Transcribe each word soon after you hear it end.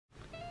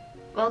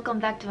Welcome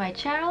back to my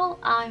channel.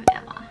 I'm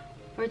Emma.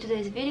 For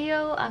today's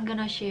video, I'm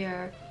gonna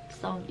share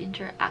some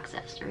winter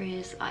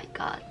accessories I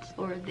got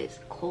for this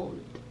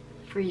cold,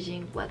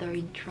 freezing weather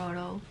in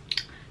Toronto.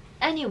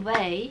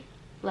 Anyway,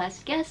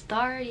 let's get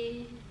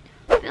started.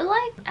 I feel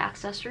like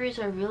accessories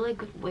are a really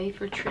good way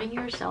for treating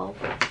yourself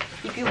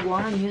if you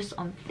want to use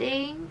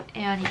something,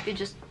 and if you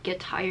just get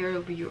tired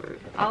of your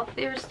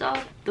outfit or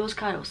stuff. Those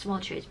kind of small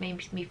treats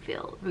make me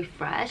feel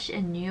refreshed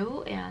and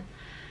new, and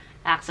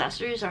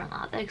accessories are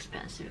not that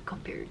expensive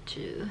compared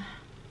to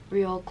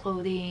real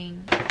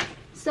clothing.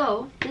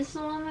 So this is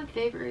one of my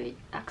favorite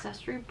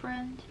accessory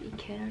brands in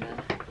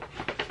Canada.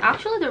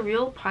 Actually, the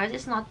real price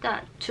is not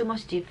that too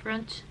much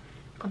different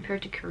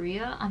compared to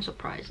Korea. I'm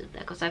surprised at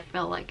that because I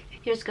felt like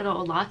here's gonna a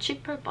lot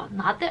cheaper, but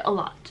not that a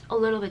lot, a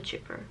little bit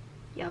cheaper.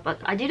 Yeah, but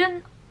I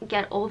didn't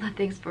get all the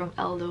things from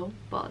Aldo,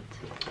 but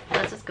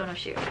that's just gonna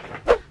share.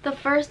 The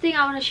first thing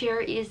I want to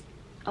share is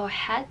a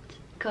hat,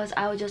 because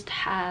I will just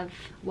have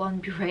one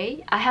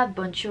beret. I have a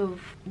bunch of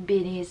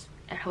beanies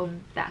at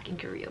home back in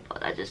Korea,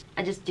 but I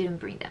just didn't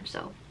bring them,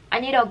 so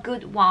I need a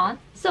good one.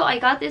 So I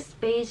got this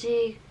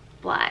basic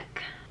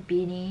black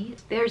beanie.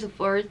 There's a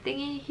fur thing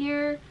in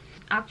here.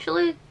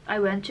 Actually, I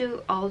went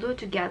to Aldo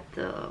to get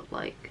the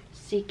like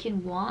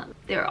sequin one.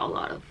 There are a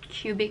lot of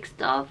cubic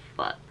stuff,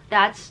 but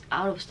that's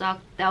out of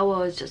stock. That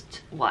was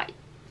just white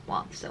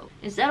one. So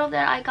instead of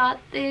that, I got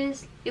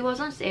this. It was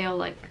on sale,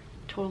 like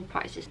total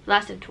price is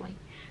less than 20.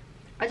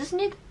 I just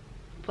need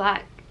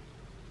black.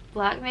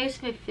 Black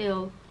makes me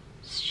feel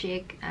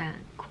chic and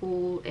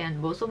cool, and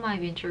most of my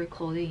winter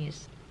clothing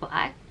is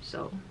black,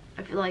 so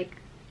I feel like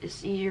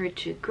it's easier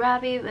to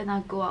grab it when I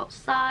go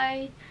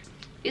outside.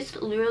 It's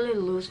really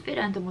loose fit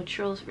and the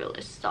material is really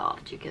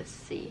soft, you can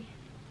see.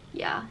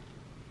 Yeah,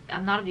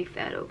 I'm not a big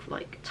fan of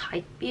like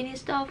tight beanie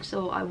stuff,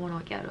 so I want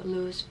to get a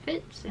loose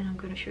fit, and I'm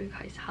gonna show you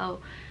guys how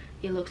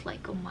it looks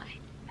like on my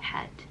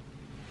head.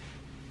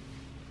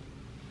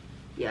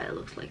 Yeah, it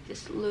looks like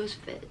this loose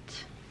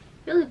fit.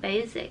 Really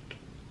basic.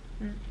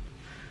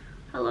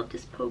 I love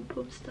this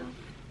pom-pom stuff.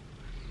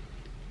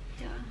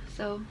 Yeah,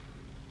 so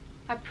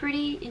I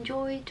pretty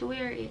enjoy to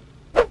wear it.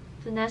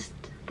 The next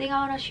thing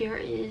I want to share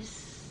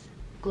is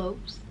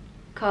gloves.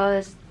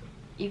 Because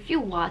if you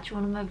watch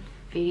one of my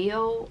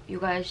video, you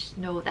guys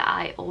know that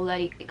I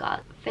already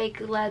got fake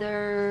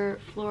leather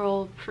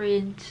floral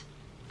print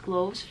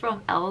gloves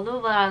from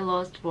Aldo, but I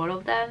lost one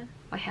of them.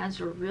 My hands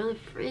were really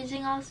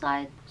freezing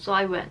outside, so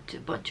I went to a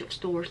bunch of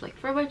stores like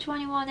Forever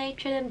 21,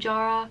 H&M,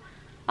 Zara.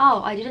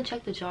 Oh, I didn't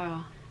check the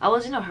Zara. I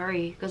was in a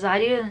hurry because I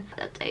didn't.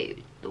 That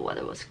day the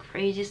weather was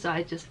crazy, so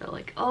I just felt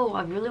like, oh,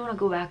 I really want to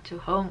go back to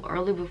home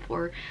early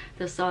before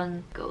the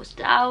sun goes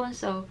down.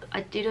 So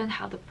I didn't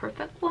have the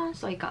perfect one,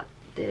 so I got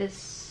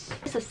this.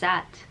 It's a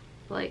set.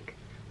 Like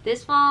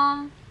this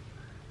one,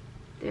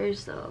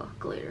 there's the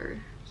glitter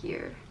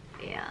here,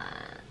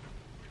 and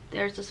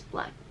there's this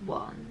black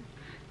one.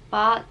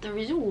 But the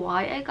reason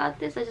why I got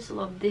this, I just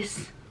love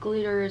this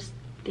glitter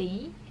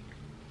thing.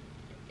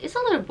 It's a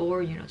little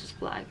boring, you know, just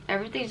black.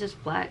 Everything is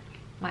just black,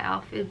 my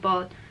outfit.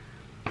 But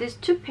these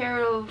two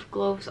pair of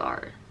gloves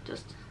are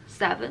just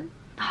 $7.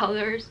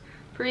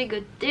 Pretty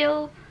good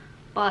deal,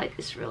 but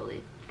it's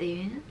really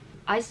thin.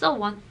 I saw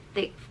one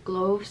thick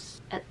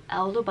gloves at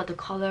Aldo, but the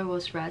color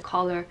was red.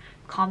 Color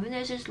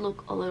combinations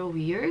look a little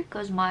weird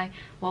because my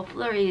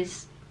muffler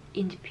is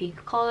in the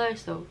pink color,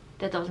 so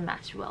that doesn't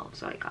match well.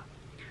 So I got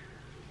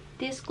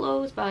these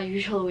gloves, but I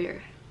usually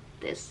wear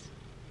this.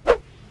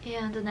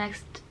 And the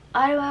next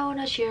item I want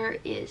to share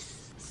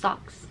is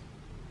socks,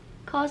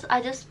 because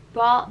I just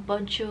bought a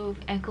bunch of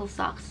ankle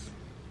socks.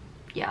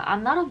 Yeah,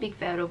 I'm not a big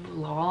fan of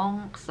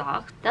long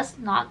socks. That's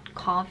not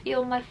comfy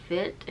on my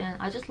feet,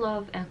 and I just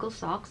love ankle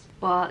socks.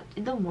 But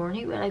in the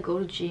morning when I go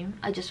to gym,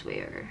 I just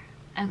wear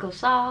ankle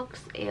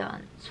socks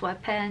and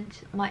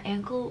sweatpants. My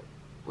ankle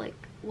like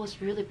was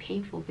really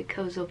painful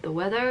because of the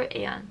weather,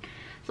 and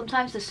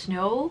sometimes the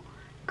snow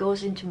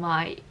goes into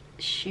my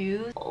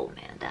shoes. Oh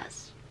man,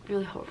 that's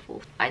really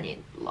hurtful. I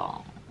need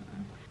long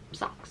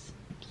socks.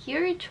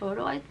 Here in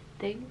Toronto, I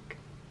think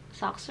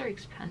socks are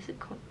expensive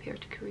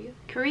compared to Korea.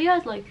 Korea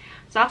is like,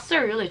 socks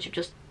are really cheap.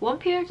 Just one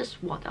pair,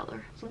 just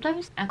 $1.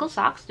 Sometimes ankle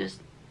socks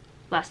just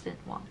less than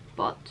one.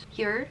 But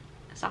here,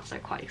 socks are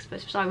quite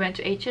expensive. So I went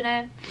to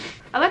H&M.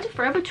 I went to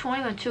Forever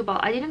 21 too,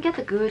 but I didn't get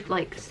the good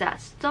like set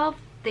stuff.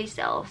 They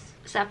sell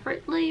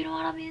separately, you know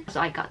what I mean?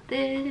 So I got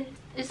this.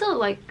 It's a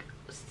like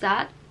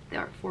set. There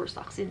are 4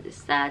 socks in this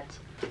set.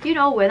 You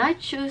know, when I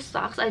choose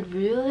socks, I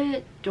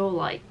really don't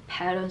like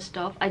pattern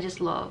stuff. I just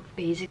love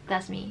basic.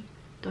 That's me.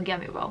 Don't get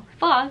me wrong.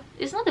 But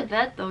it's not that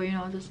bad though, you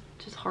know,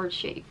 just heart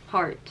shape,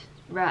 heart,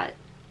 red.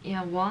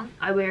 Yeah, one.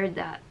 I wear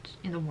that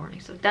in the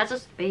morning. So that's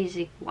just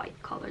basic white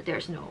color.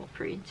 There's no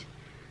print.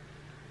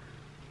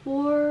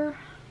 4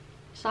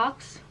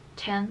 socks,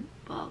 $10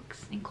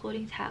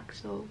 including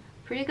tax. So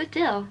pretty good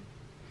deal.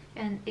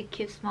 And it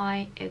keeps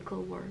my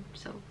ankle warm.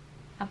 So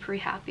I'm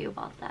pretty happy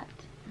about that.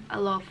 I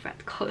love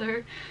red color.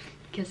 You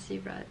can see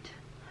red.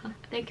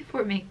 Thank you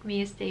for making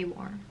me stay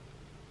warm.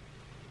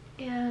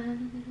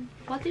 And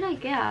what did I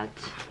get?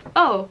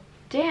 Oh,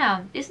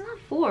 Damn, it's not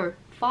 4,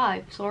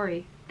 5,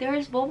 sorry. There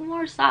is one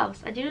more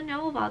size. I didn't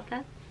know about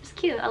that. It's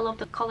cute. I love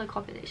the color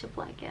combination,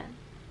 black and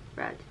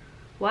red.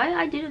 Why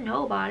I didn't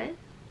know about it?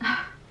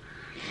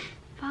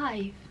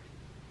 5.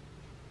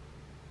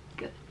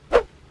 Good.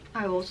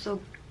 I also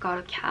got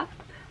a cap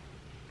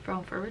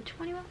from Forever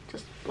 21.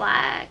 Just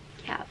black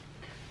cap.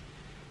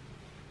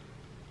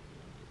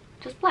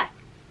 Just black.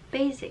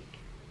 Basic.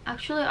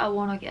 Actually, I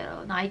want to get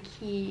a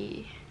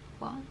Nike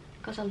one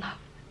because I love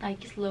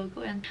Nike's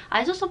logo, and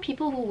I just saw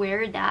people who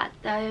wear that.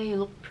 They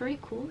look pretty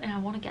cool and I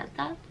want to get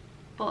that.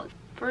 But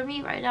for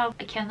me right now,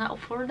 I cannot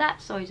afford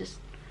that, so I just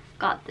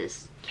got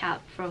this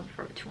cap from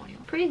Forever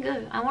 21. Pretty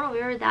good. I want to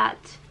wear that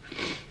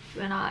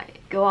when I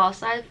go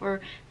outside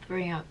for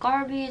throwing out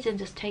garbage and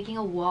just taking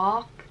a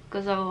walk,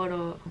 because I want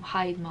to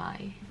hide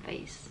my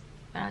face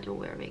when I don't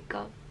wear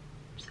makeup.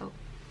 So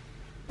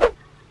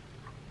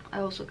I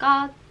also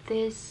got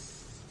this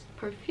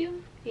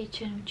perfume,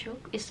 H&M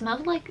Choke. It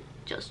smells like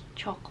just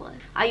chocolate.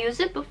 I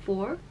used it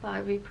before, but I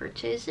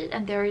repurchased it,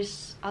 and there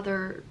is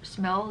other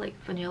smell like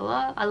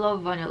vanilla. I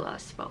love vanilla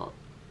smell.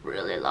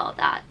 Really love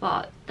that.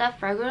 But that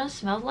fragrance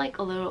smells like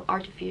a little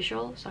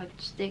artificial, so I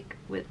stick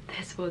with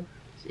this one.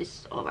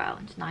 It's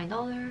around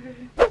 $9.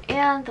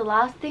 And the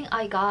last thing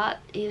I got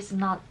is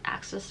not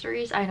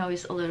accessories. I know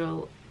it's a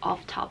little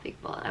off topic,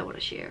 but I want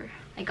to share.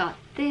 I got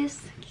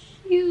this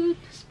cute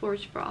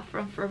sports bra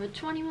from Forever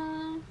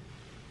 21.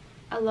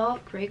 I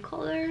love gray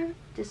color,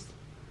 this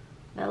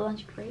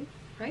melange gray,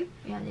 right?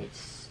 And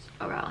it's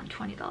around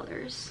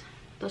 $20.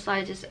 The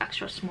size is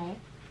extra small.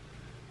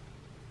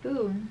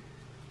 Boom.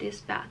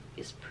 This bag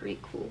is pretty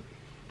cool.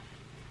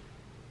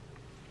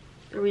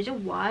 The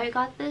reason why I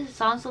got this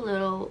sounds a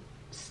little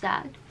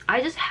sad.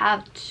 I just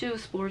have 2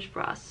 sports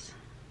bras,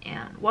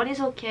 and one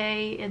is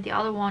okay and the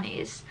other one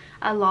is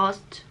I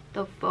lost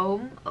the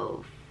foam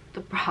of the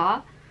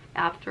bra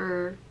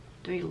after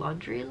doing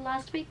laundry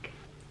last week,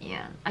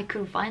 and I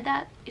couldn't find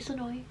that. It's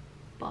annoying,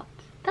 but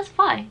that's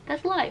fine.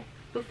 That's life.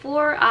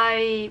 Before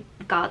I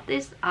got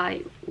this,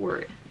 I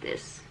wore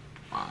this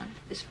one.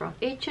 It's from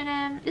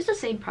H&M. It's the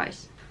same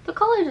price. The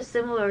color is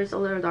similar. It's a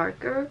little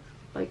darker,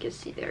 but you can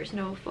see there's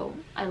no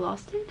foam. I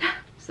lost it.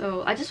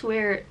 So I just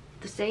wear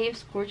the same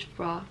sports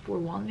bra for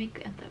 1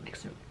 week, and that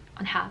makes me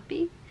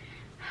unhappy.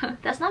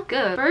 That's not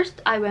good.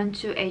 First, I went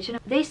to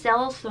H&M. They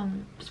sell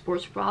some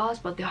sports bras,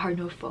 but there are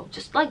no foam.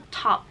 Just like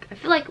top. I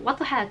feel like, what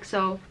the heck?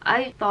 So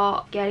I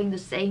thought getting the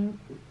same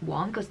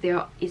one, because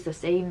there is the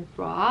same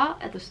bra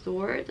at the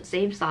store, the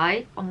same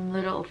size. I'm a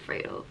little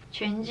afraid of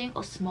changing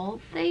a small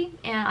thing,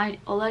 and I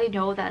already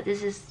know that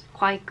this is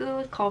quite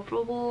good,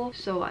 comfortable,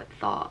 so I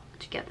thought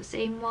to get the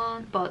same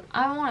one. But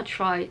I want to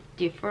try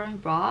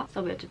different bra,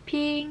 so I went to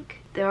Pink.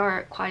 They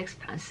are quite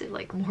expensive,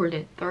 like more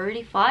than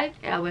 35,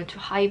 and I went to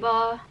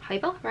Haiba,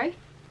 right?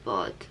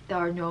 But there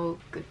are no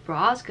good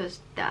bras because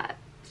that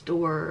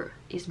store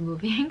is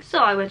moving. So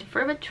I went to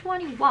Forever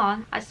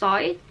 21. I saw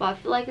it, but I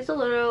feel like it's a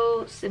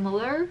little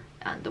similar,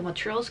 and the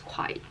material is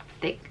quite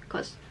thick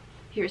because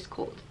here it's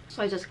cold.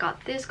 So I just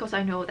got this because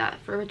I know that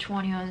Forever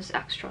 21's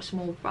extra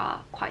small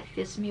bra quite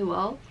fits me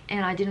well,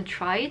 and I didn't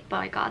try it, but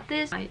I got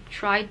this. I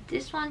tried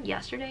this one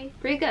yesterday.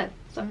 Pretty good,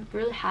 so I'm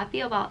really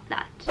happy about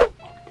that.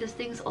 This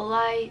thing's all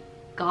I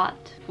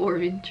got for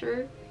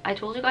winter. I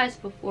told you guys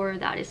before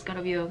that it's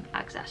gonna be an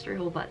accessory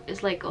haul, but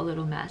it's like a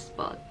little mess.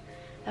 But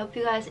I hope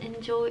you guys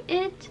enjoy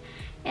it,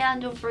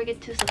 and don't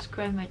forget to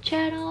subscribe my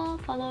channel,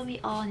 follow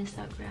me on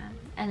Instagram,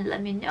 and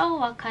let me know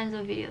what kinds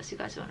of videos you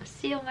guys want to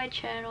see on my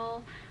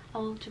channel. I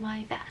will do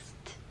my best.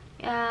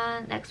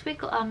 And next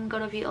week I'm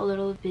gonna be a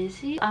little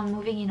busy. I'm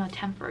moving in a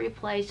temporary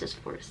place just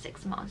for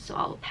 6 months, so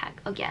I'll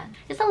pack again.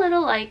 It's a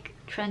little like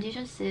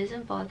transition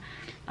season, but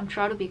I'm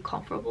trying to be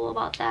comfortable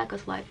about that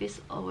because life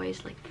is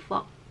always like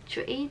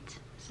fluctuate,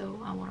 so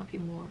I want to be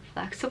more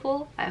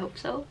flexible. I hope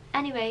so.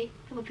 Anyway,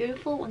 have a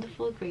beautiful,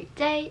 wonderful, great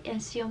day,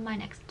 and see you on my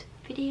next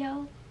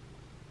video.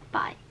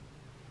 Bye.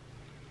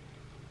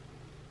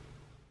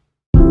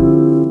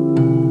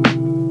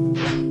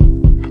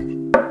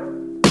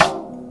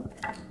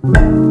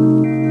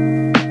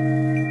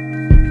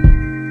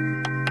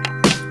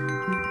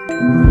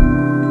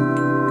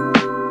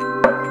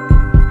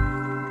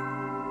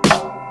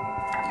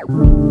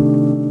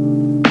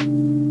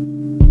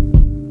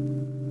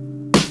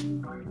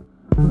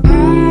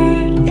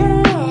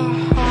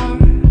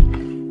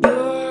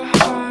 Your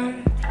heart.